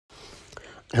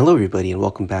Hello, everybody, and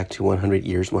welcome back to 100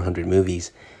 Years, 100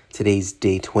 Movies. Today's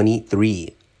day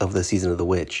 23 of the Season of the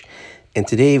Witch. And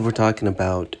today we're talking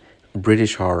about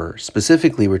British horror.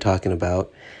 Specifically, we're talking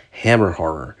about Hammer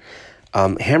horror.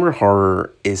 Hammer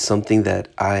horror is something that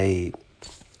I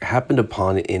happened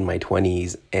upon in my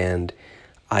 20s and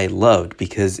I loved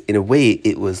because, in a way,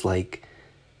 it was like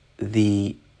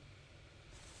the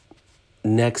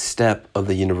next step of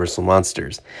the Universal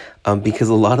monsters, because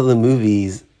a lot of the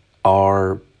movies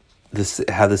are this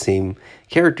have the same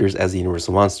characters as the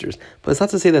Universal monsters. But it's not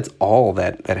to say that's all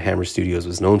that Hammer Studios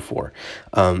was known for.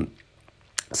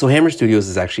 So Hammer Studios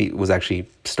was actually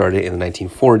started in the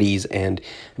 1940s, and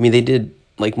I mean they did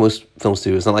like most film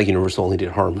studios. Not like Universal only did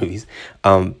horror movies.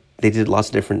 They did lots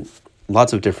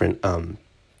of different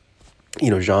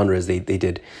genres. They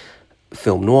did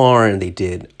film noir, and they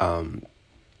did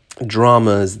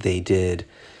dramas, they did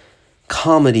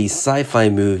comedies, sci-fi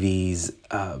movies,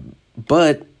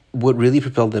 but what really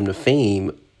propelled them to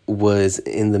fame was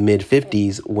in the mid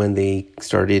 50s when they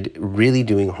started really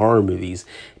doing horror movies.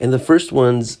 And the first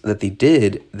ones that they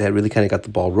did that really kind of got the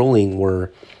ball rolling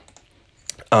were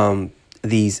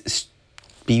these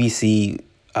BBC,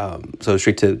 so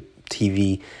straight to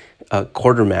TV,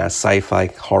 quartermass sci-fi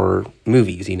horror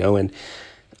movies, and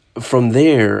from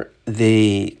there,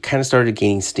 they kind of started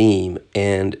gaining steam.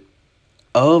 And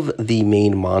of the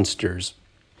main monsters,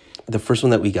 the first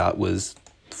one that we got was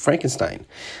Frankenstein,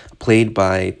 played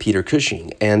by Peter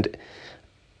Cushing. And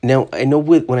now I know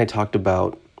when I talked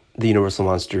about the Universal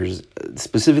monsters,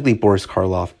 specifically Boris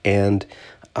Karloff and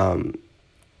Bela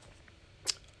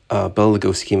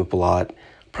Lugosi came up a lot.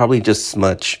 Probably just as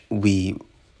much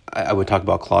I would talk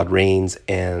about Claude Rains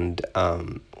and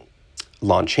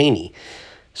Lon Chaney.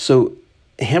 So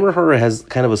Hammer horror has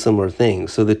kind of a similar thing.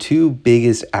 So the two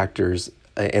biggest actors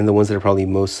and the ones that are probably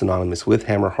most synonymous with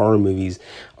Hammer horror movies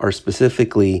are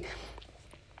specifically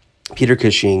Peter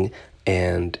Cushing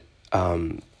and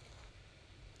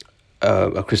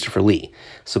Christopher Lee.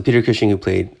 So Peter Cushing, who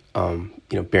played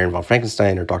Baron von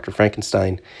Frankenstein or Dr.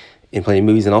 Frankenstein in plenty of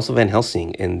movies, and also Van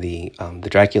Helsing in the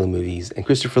Dracula movies, and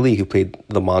Christopher Lee, who played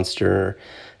the monster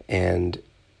and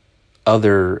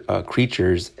other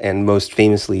creatures, and most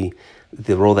famously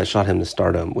the role that shot him to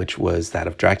stardom, which was that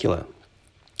of Dracula.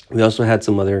 We also had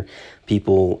some other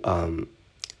people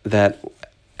that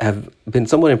have been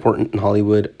somewhat important in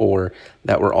Hollywood or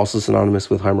that were also synonymous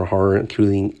with Hammer horror,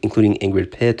 including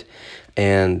Ingrid Pitt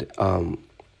and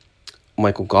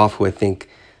Michael Goff, who I think,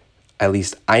 at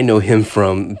least I know him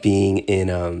from being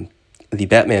in the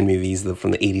Batman movies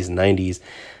from the 80s and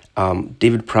 90s.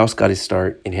 David Prowse got his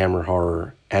start in Hammer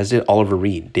horror, as did Oliver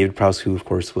Reed. David Prowse, who of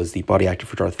course was the body actor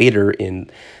for Darth Vader in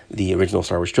the original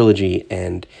Star Wars trilogy,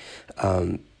 and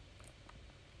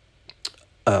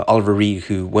Oliver Reed,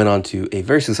 who went on to a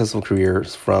very successful career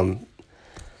from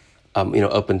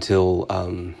up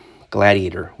until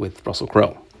Gladiator with Russell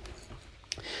Crowe.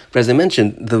 But as I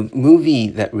mentioned, the movie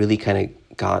that really kind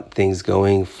of got things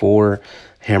going for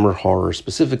Hammer horror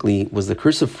specifically was The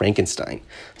Curse of Frankenstein,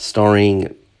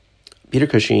 starring Peter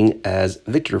Cushing as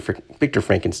Victor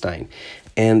Frankenstein.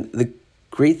 And the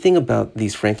great thing about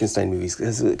these Frankenstein movies,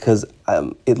 because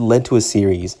it led to a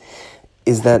series,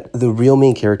 is that the real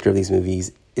main character of these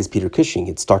movies is Peter Cushing.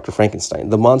 It's Dr. Frankenstein.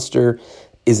 The monster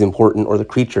is important, or the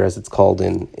creature as it's called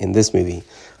in this movie.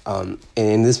 And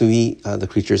in this movie, the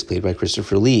creature is played by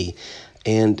Christopher Lee.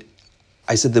 And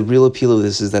I said the real appeal of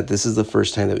this is that this is the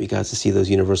first time that we got to see those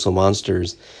Universal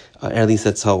monsters. At least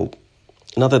that's how,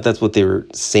 not that that's what they were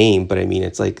saying, but I mean,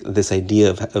 it's like this idea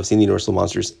of seeing the Universal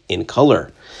monsters in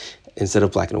color instead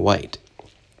of black and white.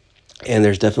 And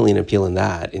there's definitely an appeal in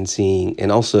that, in seeing,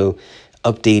 and also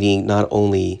updating not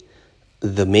only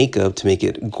the makeup to make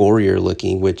it gorier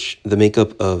looking, which the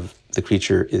makeup of the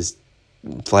creature is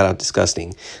flat out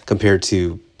disgusting compared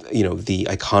to, the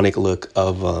iconic look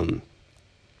of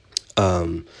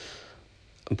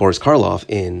Boris Karloff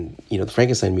in, the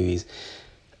Frankenstein movies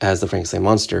as the Frankenstein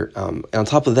monster. And on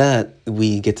top of that,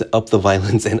 we get to up the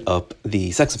violence and up the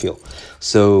sex appeal.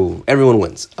 So everyone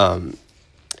wins.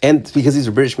 And because these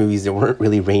are British movies, they weren't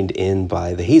really reined in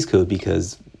by the Hays Code,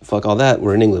 because fuck all that,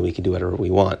 we're in England, we can do whatever we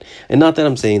want. And not that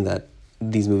I'm saying that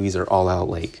these movies are all out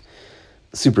like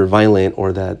super violent,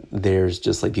 or that there's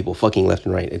just like people fucking left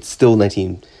and right. It's still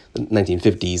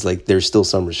 1950s, like there's still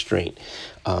some restraint.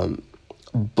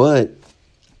 But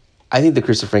I think The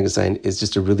Curse of Frankenstein is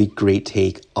just a really great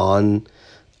take on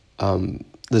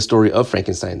the story of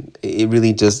Frankenstein. It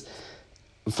really just,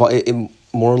 it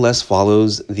more or less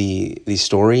follows the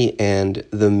story, and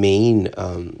the main,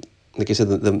 like I said,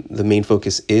 the main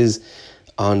focus is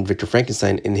on Victor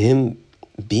Frankenstein and him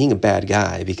being a bad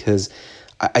guy, because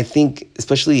I think,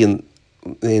 especially in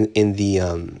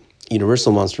the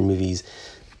Universal monster movies,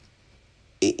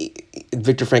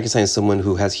 Victor Frankenstein is someone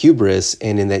who has hubris,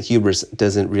 and in that hubris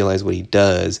doesn't realize what he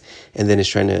does, and then is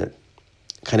trying to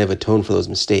kind of atone for those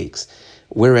mistakes.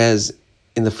 Whereas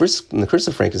in the Curse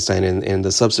of Frankenstein and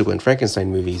the subsequent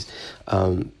Frankenstein movies,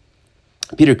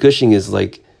 Peter Cushing is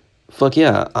like, fuck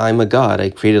yeah, I'm a god.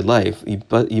 I created life. You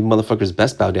motherfuckers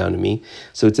best bow down to me.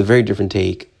 So it's a very different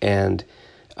take. And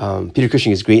Peter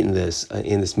Cushing is great in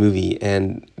this movie.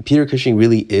 And Peter Cushing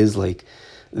really is like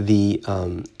the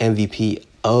MVP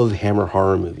of Hammer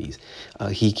horror movies.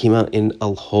 He came out in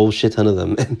a whole shit ton of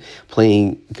them,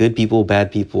 playing good people,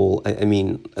 bad people. I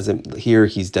mean, here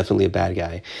he's definitely a bad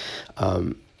guy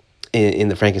in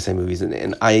the Frankenstein movies,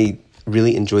 and I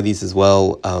really enjoy these as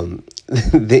well.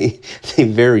 They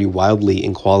vary wildly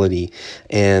in quality,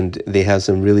 and they have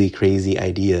some really crazy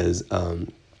ideas. I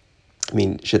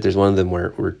mean, shit. There's one of them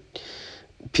where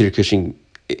Peter Cushing,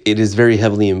 it is very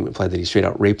heavily implied that he straight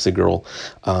out rapes a girl.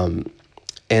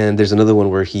 And there's another one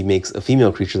where he makes a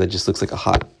female creature that just looks like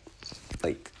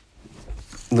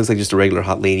looks like just a regular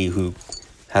hot lady who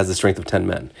has the strength of 10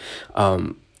 men.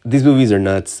 These movies are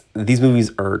nuts. These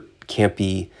movies are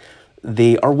campy.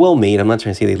 They are well made. I'm not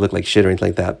trying to say they look like shit or anything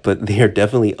like that, but they are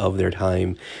definitely of their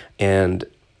time. And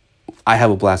I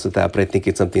have a blast with that, but I think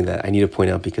it's something that I need to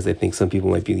point out because I think some people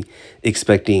might be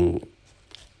expecting,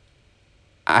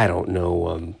 I don't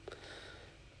know,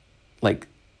 like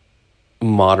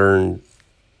modern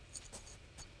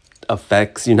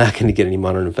effects. You're not going to get any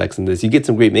modern effects in this. You get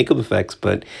some great makeup effects,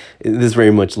 but this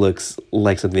very much looks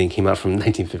like something that came out from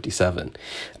 1957.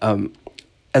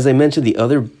 As I mentioned, the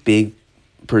other big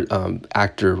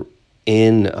actor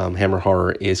in Hammer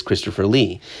horror is Christopher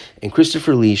Lee. And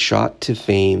Christopher Lee shot to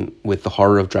fame with The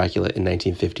Horror of Dracula in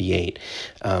 1958.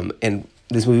 And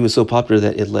this movie was so popular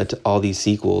that it led to all these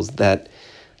sequels that,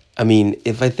 I mean,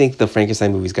 if I think the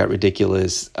Frankenstein movies got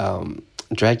ridiculous,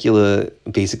 Dracula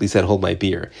basically said, hold my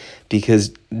beer,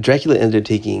 because the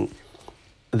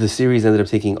series ended up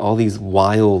taking all these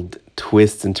wild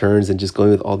twists and turns and just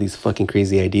going with all these fucking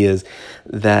crazy ideas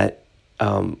that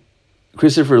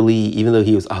Christopher Lee, even though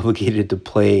he was obligated to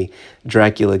play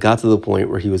Dracula, got to the point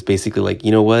where he was basically like,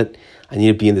 you know what? I need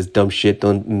to be in this dumb shit.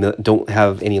 Don't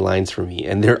have any lines for me.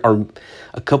 And there are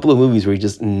a couple of movies where he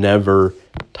just never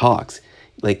talks.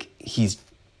 Like, he's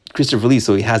Christopher Lee,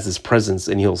 so he has this presence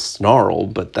and he'll snarl,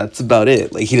 but that's about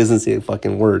it. Like, he doesn't say a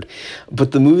fucking word.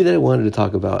 But the movie that I wanted to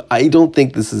talk about, I don't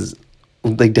think this is,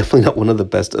 like, definitely not one of the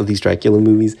best of these Dracula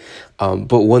movies,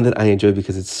 but one that I enjoy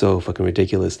because it's so fucking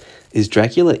ridiculous, is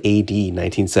Dracula AD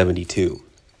 1972.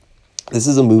 This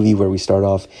is a movie where we start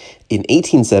off in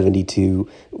 1872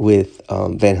 with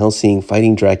Van Helsing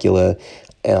fighting Dracula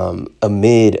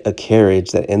amid a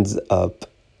carriage that ends up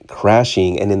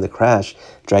crashing, and in the crash,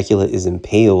 Dracula is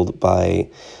impaled by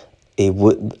a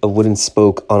wooden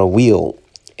spoke on a wheel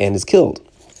and is killed.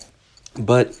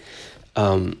 But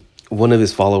one of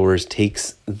his followers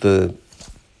takes some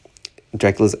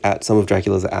of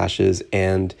Dracula's ashes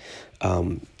and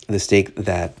the stake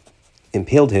that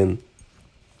impaled him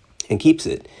and keeps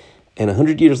it. And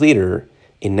 100 years later,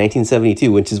 in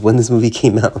 1972, which is when this movie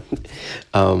came out,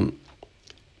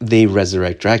 they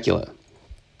resurrect Dracula.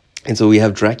 And so we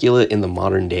have Dracula in the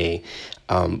modern day,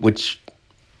 which,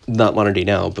 not modern day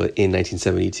now, but in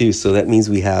 1972. So that means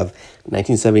we have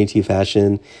 1972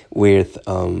 fashion with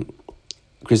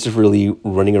Christopher Lee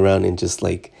running around in just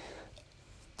like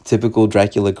typical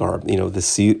Dracula garb, you know, the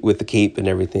suit with the cape and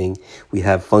everything. We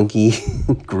have funky,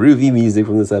 groovy music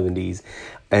from the 70s,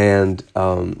 and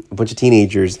a bunch of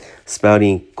teenagers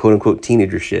spouting quote unquote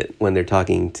teenager shit when they're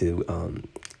talking to,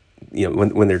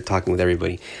 when they're talking with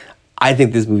everybody. I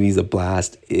think this movie is a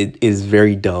blast. It is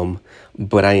very dumb,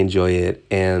 but I enjoy it.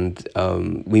 And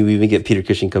we even get Peter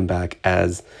Cushing come back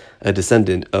as a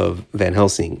descendant of Van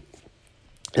Helsing.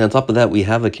 And on top of that, we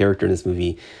have a character in this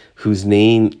movie whose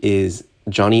name is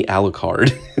Johnny Alucard,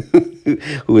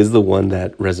 who is the one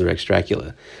that resurrects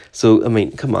Dracula. So, I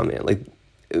mean, come on, man. Like,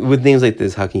 with names like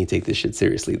this, how can you take this shit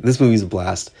seriously? This movie's a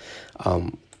blast.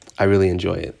 I really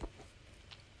enjoy it.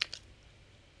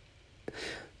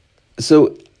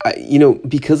 So,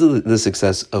 because of the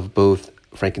success of both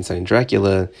Frankenstein and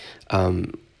Dracula,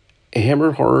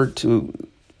 Hammer horror, to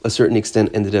a certain extent,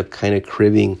 ended up kind of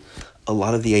cribbing a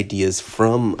lot of the ideas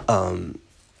from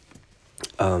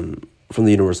the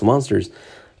Universal Monsters,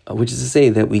 which is to say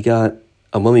that we got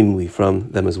a mummy movie from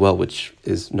them as well, which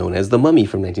is known as The Mummy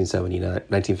from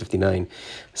 1959,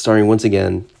 starring once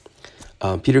again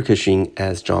Peter Cushing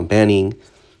as John Banning,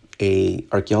 a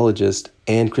archaeologist,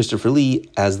 and Christopher Lee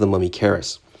as the mummy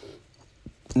Karras.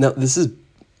 Now, this is,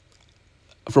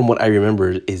 from what I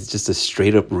remember, is just a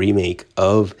straight up remake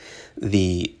of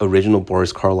the original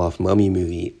Boris Karloff Mummy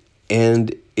movie,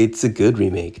 and it's a good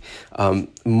remake.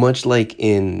 Much like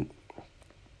that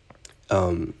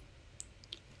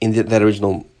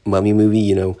original Mummy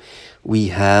movie, we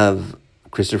have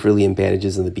Christopher Lee in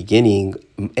bandages in the beginning,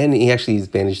 and he actually is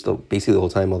bandaged basically the whole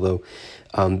time. Although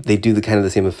they do the kind of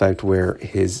the same effect where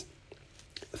his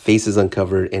face is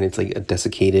uncovered and it's like a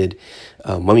desiccated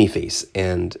mummy face.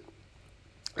 And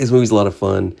this movie's a lot of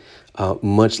fun,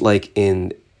 much like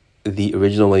in the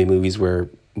original Mummy movies where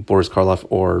Boris Karloff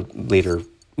or later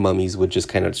mummies would just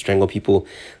kind of strangle people.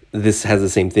 This has the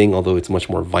same thing, although it's much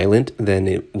more violent than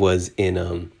it was in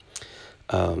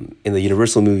the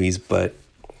Universal movies. But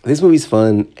this movie's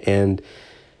fun, and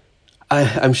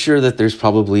I'm sure that there's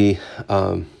probably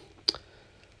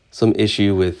some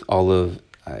issue with all of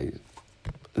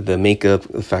the makeup,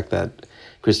 the fact that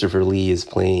Christopher Lee is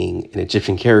playing an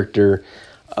Egyptian character,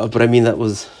 but I mean that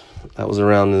was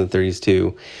around in the 30s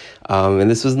too,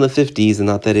 and this was in the 50s, and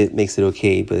not that it makes it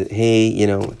okay, but hey,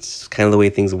 it's kind of the way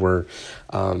things were.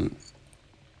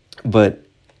 But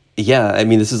yeah, I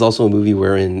mean, this is also a movie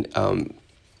wherein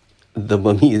the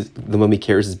mummy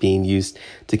carriage is being used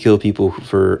to kill people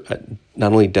for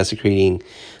not only desecrating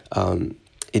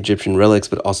Egyptian relics,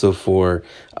 but also for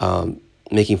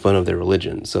making fun of their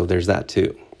religion. So there's that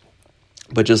too.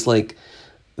 But just like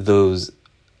those,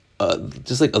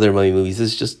 just like other mummy movies,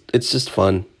 it's just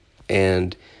fun,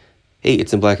 and hey,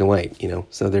 it's in black and white,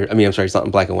 So I'm sorry, it's not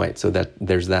in black and white. So that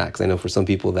there's that, because I know for some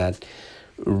people that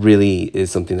really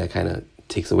is something that kind of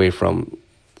takes away from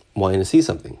wanting to see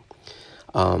something.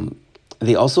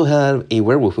 They also had a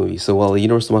werewolf movie. So while the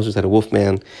Universal Monsters had a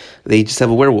Wolfman, they just have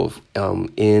a werewolf.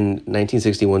 In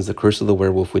 1961's The Curse of the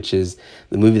Werewolf, which is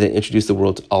the movie that introduced the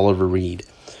world to Oliver Reed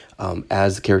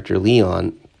as the character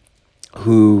Leon,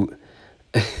 who,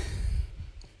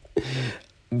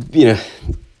 this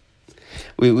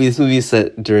movie is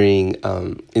set during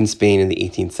in Spain in the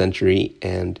 18th century,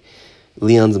 and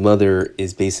Leon's mother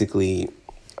is basically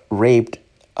raped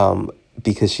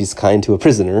because she's kind to a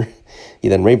prisoner. He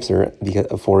then rapes her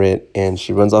for it, and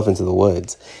she runs off into the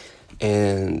woods.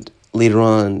 And later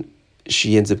on,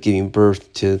 she ends up giving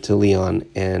birth to Leon,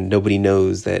 and nobody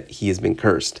knows that he has been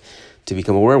cursed to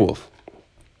become a werewolf.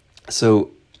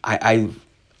 So I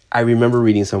remember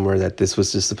reading somewhere that this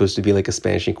was just supposed to be like a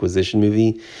Spanish Inquisition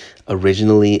movie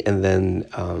originally, and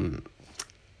then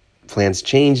plans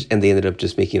changed, and they ended up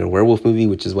just making a werewolf movie,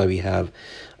 which is why we have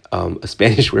a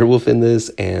Spanish werewolf in this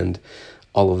and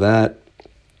all of that.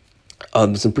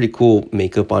 Some pretty cool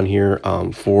makeup on here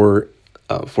for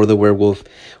the werewolf,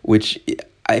 which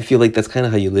I feel like that's kind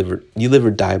of how you live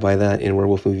or die by that in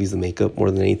werewolf movies. The makeup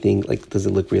more than anything. Like, does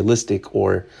it look realistic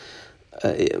or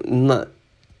not?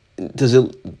 Does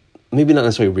it maybe not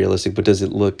necessarily realistic, but does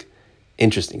it look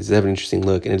interesting? Does it have an interesting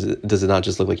look? And does it not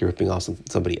just look like you're ripping off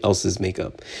somebody else's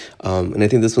makeup? And I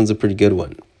think this one's a pretty good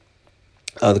one.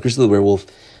 The Curse of the Werewolf,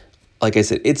 like I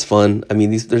said, it's fun. I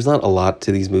mean, there's not a lot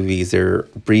to these movies. They're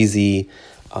breezy,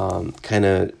 kind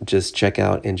of just check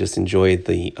out and just enjoy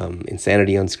the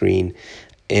insanity on screen.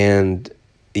 And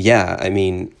yeah, I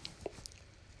mean,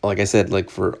 like I said, like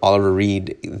for Oliver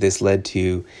Reed, this led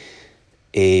to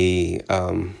a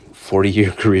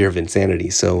 40-year career of insanity.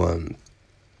 So,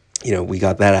 we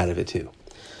got that out of it too.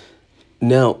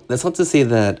 Now, that's not to say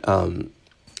that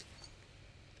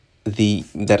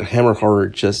that Hammer Horror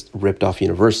just ripped off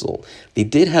Universal. They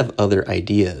did have other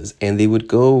ideas, and they would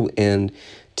go and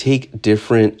take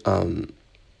different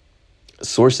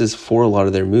sources for a lot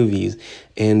of their movies,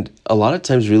 and a lot of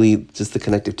times really just the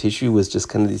connective tissue was just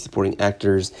kind of the supporting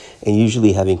actors, and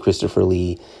usually having Christopher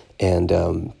Lee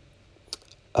and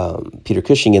Peter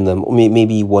Cushing in them,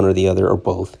 maybe one or the other or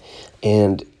both.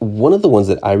 And one of the ones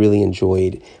that I really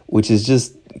enjoyed, which is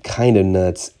just kind of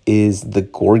nuts, is The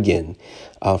Gorgon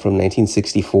from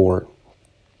 1964,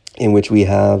 in which we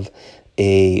have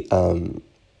this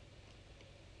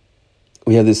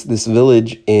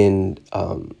village in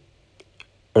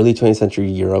early 20th century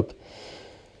Europe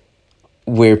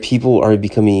where people are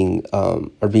being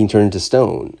turned into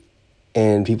stone,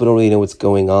 and people don't really know what's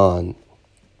going on.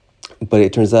 But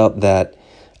it turns out that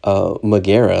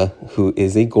Megara, who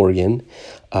is a Gorgon,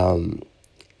 and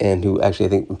who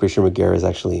actually, I'm pretty sure Megara is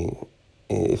actually,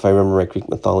 if I remember right, Greek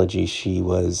mythology, she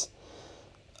was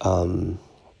Hercules'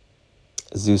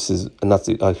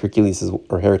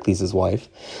 or Heracles' wife.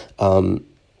 But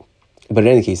in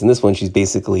any case, in this one, she's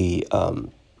basically,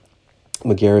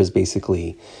 Megara is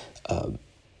basically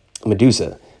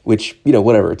Medusa, which,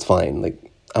 whatever, it's fine. Like,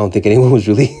 I don't think anyone was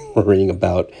really worrying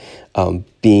about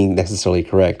being necessarily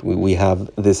correct. We have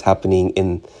this happening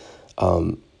in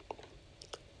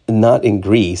not in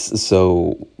Greece,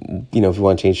 so if you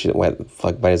want to change it,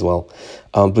 fuck, might as well.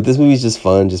 But this movie is just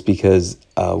fun, just because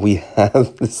we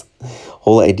have this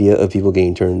whole idea of people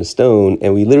getting turned into stone,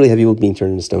 and we literally have people being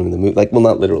turned into stone in the movie. Like, well,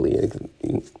 not literally, like,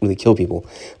 you don't really kill people,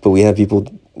 but we have people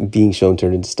being shown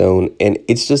turned into stone, and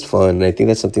it's just fun. And I think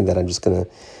that's something that I'm just gonna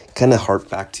kind of harp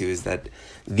back to, is that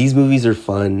these movies are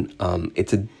fun.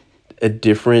 It's a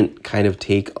different kind of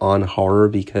take on horror,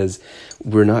 because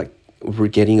we're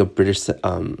getting a British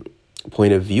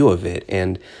point of view of it,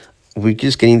 and we're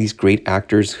just getting these great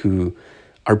actors who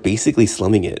are basically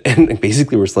slumming it, and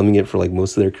basically were slumming it for like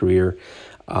most of their career,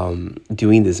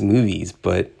 doing these movies.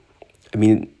 But I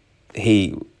mean,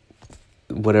 hey,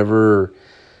 whatever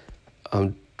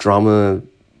drama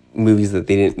movies that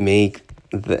they didn't make,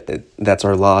 that's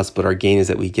our loss. But our gain is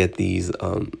that we get these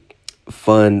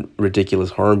fun, ridiculous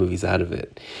horror movies out of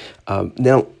it.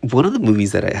 Now, one of the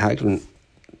movies that I haven't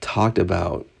talked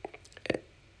about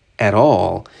at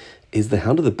all is The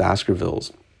Hound of the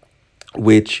Baskervilles,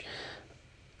 which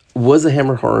was a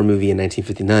Hammer horror movie in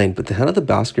 1959, but The Hound of the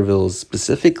Baskervilles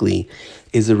specifically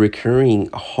is a recurring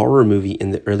horror movie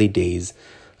in the early days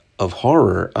of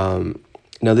horror.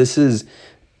 Now, this is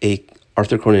a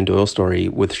Arthur Conan Doyle story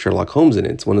with Sherlock Holmes in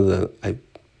it. It's I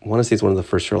want to say it's one of the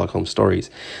first Sherlock Holmes stories.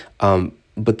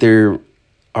 But there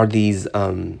are these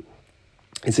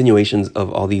insinuations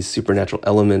of all these supernatural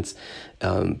elements.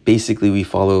 Basically, we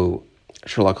follow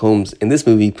Sherlock Holmes in this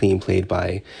movie, being played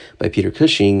by Peter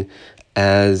Cushing,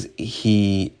 as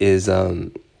he is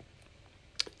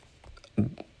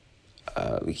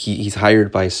he's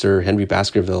hired by Sir Henry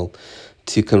Baskerville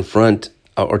to confront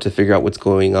or to figure out what's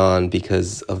going on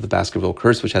because of the Baskerville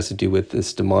curse, which has to do with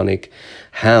this demonic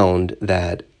hound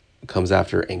that comes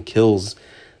after and kills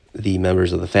the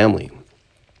members of the family.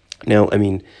 Now, I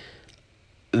mean,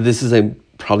 this is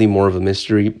probably more of a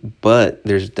mystery, but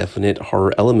there's definite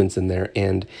horror elements in there.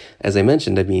 And as I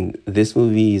mentioned, I mean, this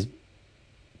is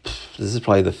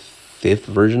probably the fifth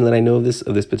version that I know of this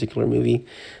particular movie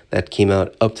that came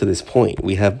out up to this point.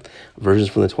 We have versions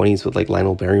from the 20s with like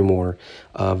Lionel Barrymore,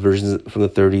 versions from the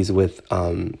 30s with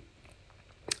oh,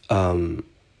 I'm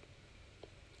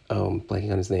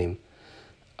blanking on his name.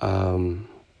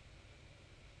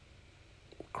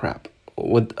 Crap.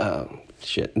 What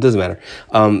shit. It doesn't matter.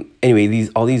 Anyway,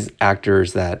 all these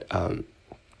actors that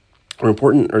were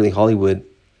important in early Hollywood,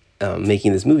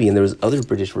 making this movie, and there was other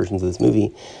British versions of this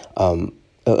movie,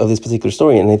 of this particular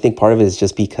story, and I think part of it is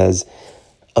just because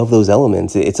of those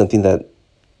elements. It's something that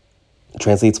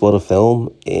translates well to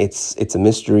film. It's a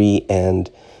mystery, and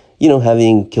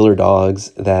having killer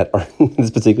dogs that are in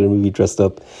this particular movie dressed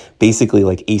up basically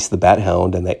like Ace the Bat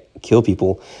Hound and that kill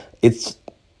people. It's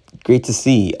great to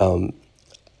see.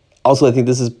 Also, I think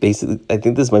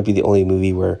this might be the only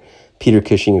movie where Peter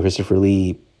Cushing and Christopher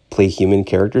Lee play human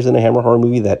characters in a Hammer horror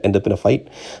movie that end up in a fight.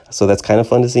 So that's kind of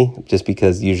fun to see, just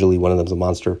because usually one of them's a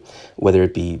monster, whether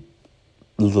it be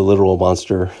the literal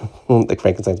monster, like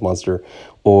Frankenstein's monster,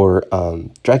 or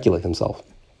Dracula himself.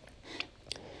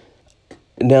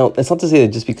 Now, that's not to say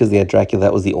that just because they had Dracula,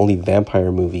 that was the only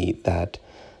vampire movie that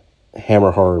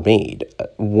Hammer horror made.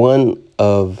 One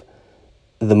of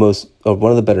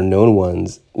the better known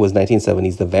ones was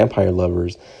 1970's The Vampire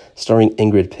Lovers, starring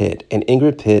Ingrid Pitt. And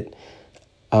Ingrid Pitt,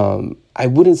 I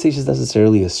wouldn't say she's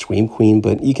necessarily a scream queen,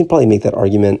 but you can probably make that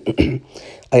argument.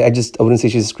 I wouldn't say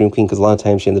she's a scream queen, because a lot of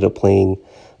times she ended up playing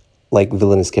like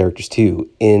villainous characters too.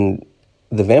 In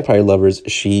The Vampire Lovers,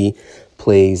 she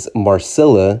plays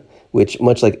Marcilla, which,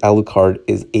 much like Alucard,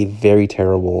 is a very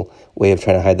terrible way of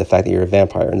trying to hide the fact that you're a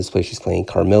vampire. In this place, she's playing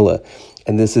Carmilla.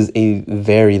 And this is a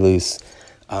very loose,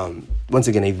 once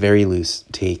again, a very loose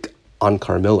take on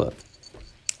Carmilla,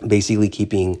 basically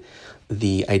keeping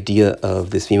the idea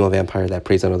of this female vampire that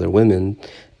preys on other women.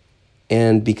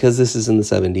 And because this is in the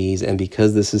 70s, and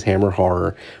because this is Hammer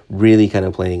horror, really kind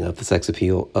of playing up the sex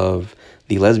appeal of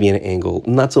the lesbian angle,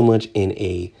 not so much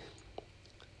in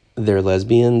they're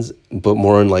lesbians, but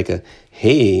more in like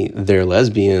hey, they're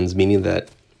lesbians, meaning that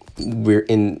we're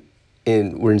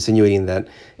insinuating that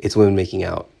it's women making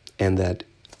out, and that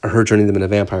her turning them into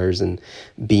vampires and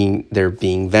being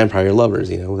vampire lovers.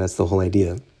 That's the whole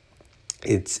idea.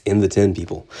 It's in the tin,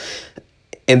 people.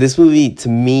 And this movie, to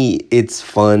me, it's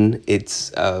fun.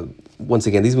 It's once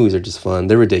again, these movies are just fun.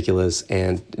 They're ridiculous,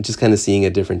 and just kind of seeing a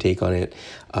different take on it,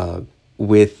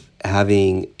 with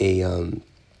having a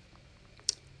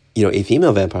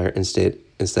female vampire instead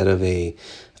of a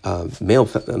male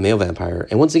vampire.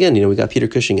 And once again, we got Peter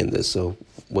Cushing in this, so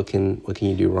what can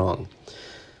you do wrong?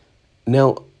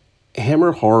 Now,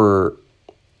 Hammer horror,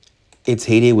 its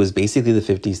heyday was basically the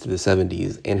 50s to the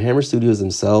 70s, and Hammer Studios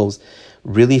themselves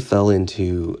really fell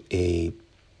into a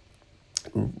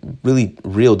really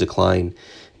real decline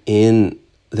in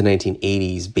the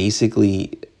 1980s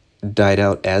basically died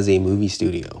out as a movie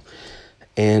studio.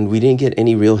 And we didn't get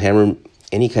any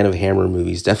kind of Hammer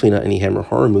movies, definitely not any Hammer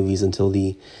horror movies until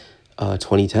the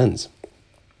 2010s.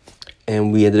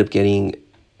 And we ended up getting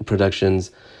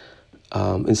productions,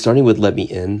 and starting with Let Me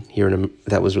In,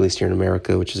 that was released here in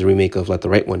America, which is a remake of Let the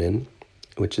Right One In,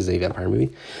 which is a vampire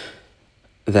movie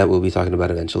that we'll be talking about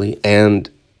eventually. And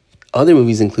other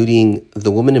movies, including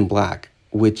The Woman in Black,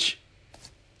 which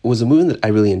was a movie that I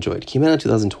really enjoyed. It came out in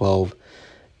 2012.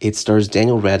 It stars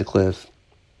Daniel Radcliffe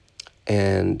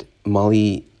and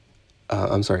Misha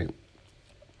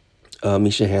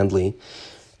Handley.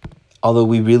 Although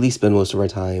we really spend most of our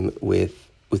time with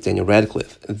Daniel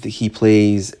Radcliffe. He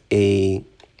plays a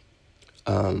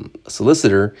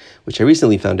solicitor, which I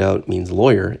recently found out means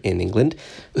lawyer in England,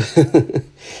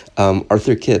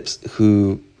 Arthur Kipps,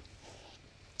 who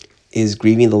is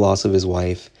grieving the loss of his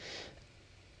wife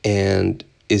and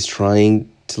is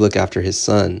trying to look after his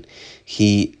son.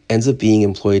 He ends up being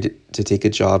employed to take a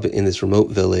job in this remote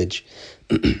village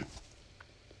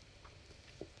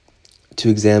to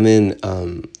examine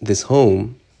this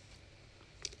home.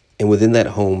 And within that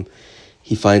home,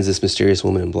 he finds this mysterious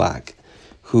woman in black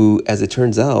who, as it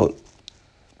turns out,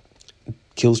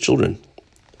 kills children.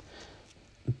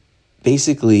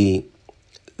 Basically,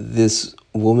 this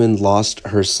woman lost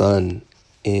her son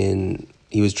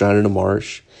he was drowned in a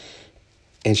marsh,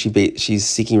 and she's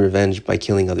seeking revenge by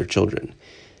killing other children.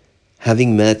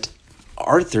 Having met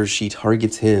Arthur, she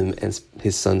targets him and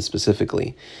his son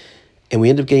specifically. And we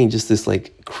end up getting just this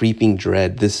like creeping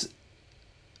dread. This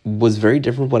was very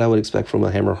different from what I would expect from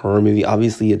a Hammer horror movie.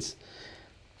 Obviously, it's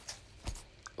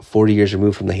 40 years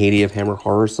removed from the heyday of Hammer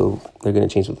horror, so they're going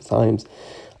to change with the times.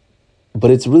 But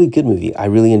it's a really good movie. I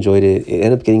really enjoyed it. It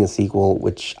ended up getting a sequel,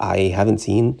 which I haven't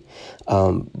seen,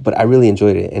 but I really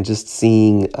enjoyed it. And just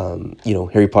seeing,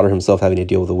 Harry Potter himself having to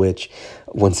deal with a witch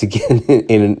once again,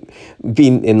 and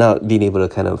not being able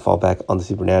to kind of fall back on the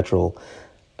supernatural,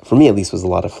 for me at least, was a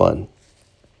lot of fun.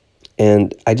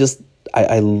 And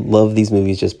I love these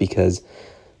movies just because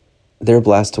they're a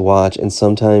blast to watch, and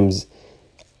sometimes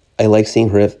I like seeing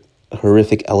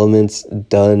horrific elements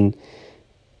done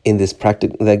in this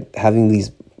like having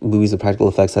these movies with practical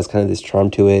effects has kind of this charm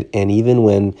to it. And even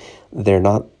when they're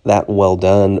not that well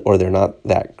done or they're not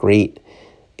that great,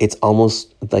 it's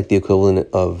almost like the equivalent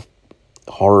of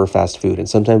horror fast food. And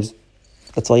sometimes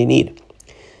that's all you need.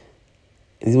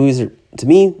 These movies to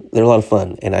me, they're a lot of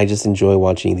fun. And I just enjoy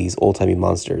watching these old-timey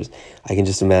monsters. I can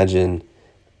just imagine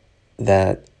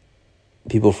that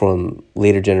people from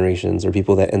later generations or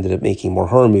people that ended up making more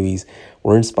horror movies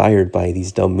were inspired by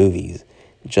these dumb movies.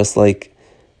 Just like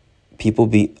people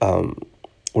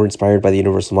were inspired by the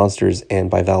Universal Monsters and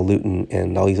by Val Lewton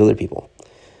and all these other people.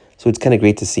 So it's kind of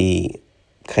great to see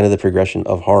kind of the progression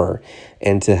of horror,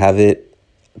 and to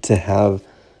have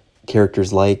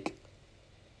characters like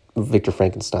Victor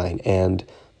Frankenstein and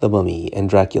The Mummy and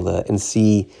Dracula, and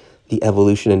see the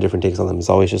evolution and different takes on them is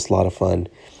always just a lot of fun.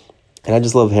 And I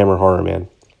just love Hammer horror, man.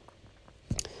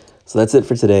 So that's it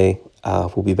for today.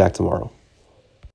 We'll be back tomorrow.